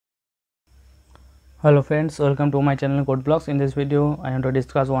Hello friends, welcome to my channel Code Blocks. In this video I am to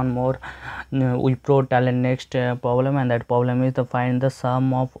discuss one more Wipro talent next problem, and that problem is to find the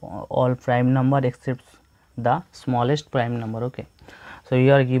sum of all prime number except the smallest prime number. Okay, so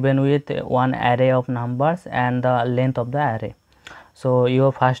you are given with one array of numbers and the length of the array. So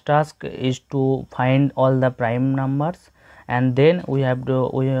your first task is to find all the prime numbers, and then we have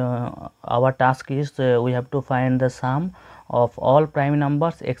to our task is we have to find the sum of all prime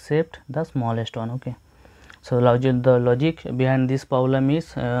numbers except the smallest one. Okay, so the logic behind this problem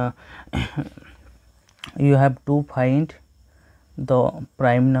is you have to find the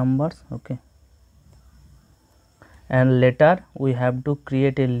prime numbers. Okay, and later we have to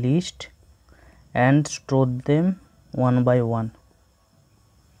create a list and store them one by one.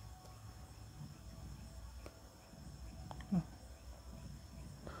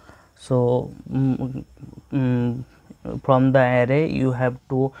 So from the array you have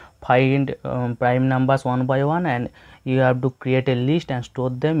to find prime numbers one by one, and you have to create a list and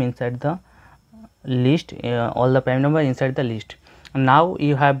store them inside the list, all the prime numbers inside the list. Now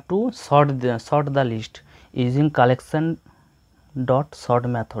you have to sort the list using collection dot sort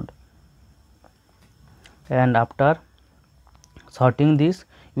method, and after sorting this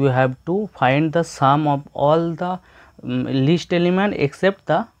you have to find the sum of all the list element except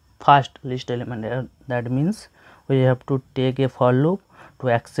the first list element. That means we have to take a for loop to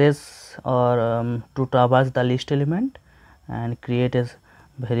access or to traverse the list element and create a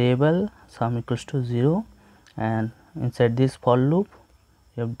variable sum equals to 0, and inside this for loop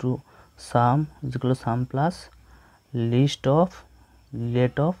you have to sum is equal to sum plus list of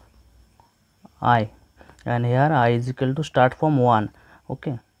I, and here I is equal to start from 1.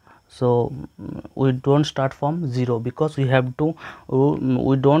 Okay, so we don't start from 0 because we have to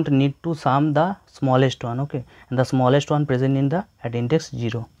we don't need to sum the smallest one. Okay, and the smallest one present in the at index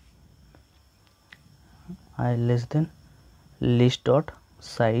 0. I less than list dot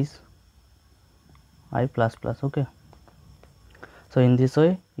size I plus plus. Okay, so in this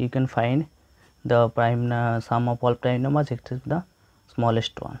way you can find the prime sum of all prime numbers except the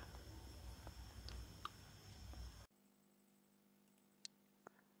smallest one.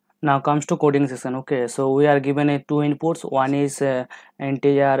 Now comes to coding session. Okay, so we are given a two inputs. One is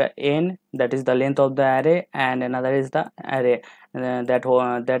integer n, that is the length of the array, and another is the array that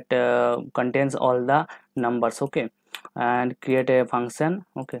contains all the numbers. Okay, and create a function.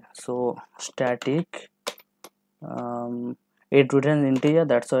 Okay, so static it returns integer,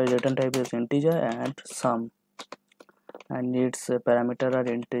 that's why return type is integer, and sum, and its parameter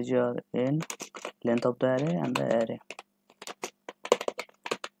are integer n, length of the array, and the array.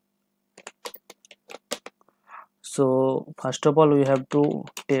 So first of all we have to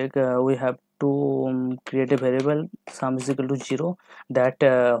take create a variable sum is equal to 0 that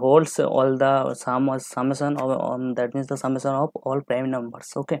holds all the summation of that means the summation of all prime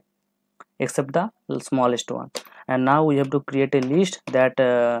numbers. Okay, except the smallest one. And now we have to create a list that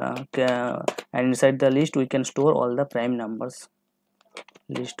and inside the list we can store all the prime numbers.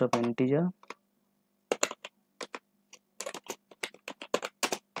 List of integer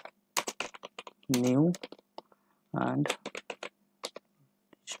new and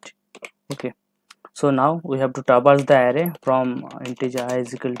list. Okay, so now we have to traverse the array from integer I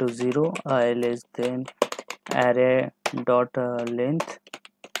is equal to 0, I less than array dot length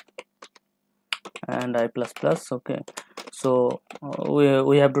and I plus plus. Okay, so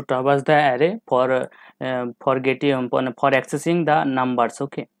we have to traverse the array for getting for accessing the numbers.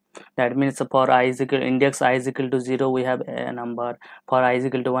 Okay, that means for I is equal index I is equal to 0 we have a number, for I is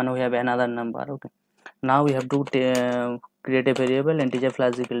equal to 1 we have another number. Okay, now we have to create a variable integer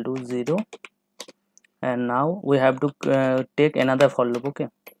plus equal to 0, and now we have to take another for loop. Okay,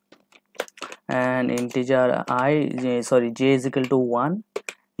 and integer j is equal to 1,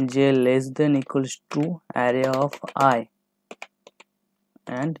 j less than equals to array of I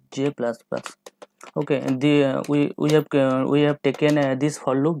and j plus plus. Okay, and we have taken this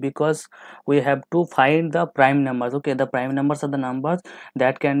for loop because we have to find the prime numbers. Okay, the prime numbers are the numbers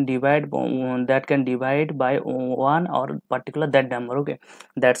that can divide by 1 or particular that number. Okay,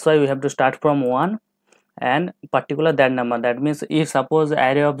 that's why we have to start from 1 and particular that number. That means if suppose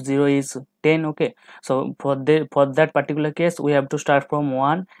array of 0 is 10. Okay, so for that particular case we have to start from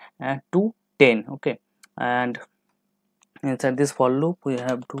 1 to 10. Okay, and inside this for loop we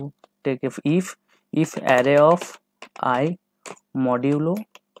have to take if array of I modulo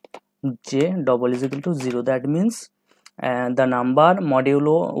j double is equal to 0. That means the number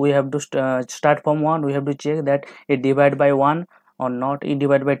modulo we have to start from 1, we have to check that it divide by 1 or not, it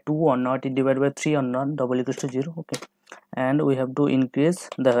divide by 2 or not, it divide by 3 or not, double equals to 0. Okay, and we have to increase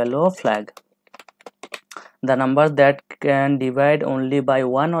the value of flag. the number that can divide only by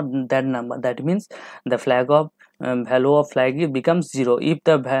 1 or that number. That means the flag of value of flag becomes 0 if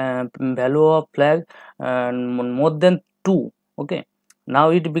the value of flag more than 2. Okay, now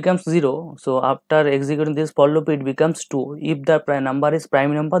it becomes 0. So after executing this for loop, it becomes 2. If the number is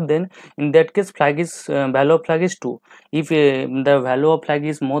prime number, then in that case flag is value of flag is 2. If the value of flag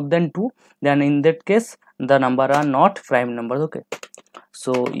is more than 2, then in that case the number are not prime numbers. Okay,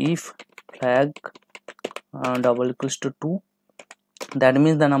 so if flag double equals to 2, that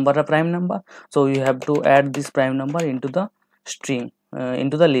means the number are prime number. So you have to add this prime number into the string,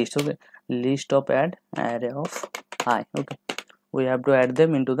 into the list. Okay, list of add array of I. Okay, we have to add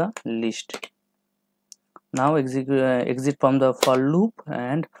them into the list. Now exit from the for loop,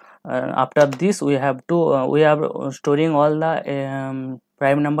 and after this we have to we are storing all the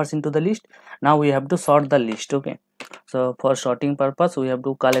prime numbers into the list. Now we have to sort the list. Okay, so for sorting purpose we have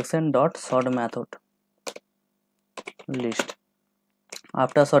to collection dot sort method list.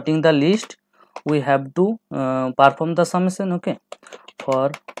 After sorting the list, we have to perform the summation. Okay,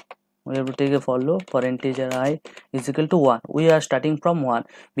 for we have to take a for loop for integer I is equal to 1. We are starting from 1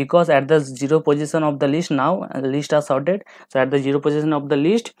 because at the 0 position of the list, now list are sorted. So at the 0 position of the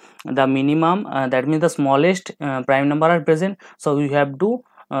list, the minimum that means the smallest prime number are present. So we have to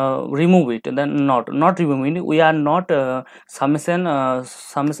remove it. Then not removing it, we are not summation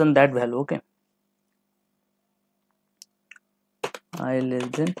that value. Okay, I less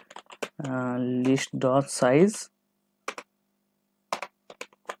than list dot size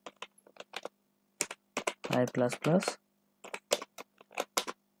I plus plus,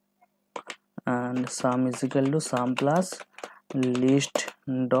 and sum is equal to sum plus list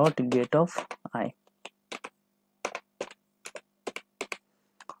dot get of I.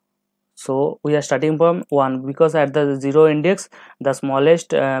 So we are starting from 1 because at the 0 index the smallest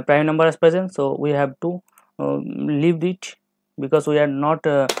prime number is present. So we have to leave it because we are not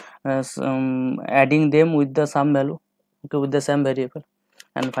adding them with the sum value. Okay, with the same variable.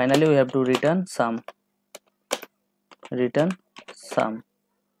 And finally we have to return sum.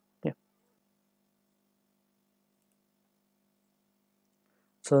 Okay.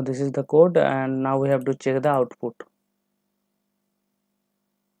 So this is the code, and now we have to check the output.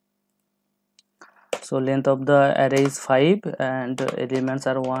 So length of the array is 5 and elements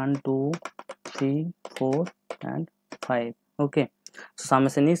are 1 2 3 4 and 5. Okay, so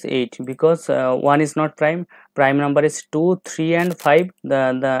summation is 8 because 1 is not prime number is 2 3 and 5,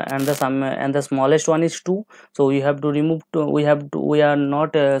 the sum and the smallest one is 2. So we have to remove 2. We are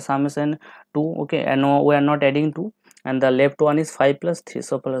not summation 2. Okay, and no, we are not adding 2, and the left one is 5 plus 3.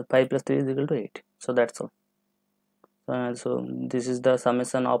 So 5 plus 3 is equal to 8. So that's all. So this is the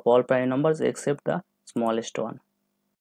summation of all prime numbers except the smallest one.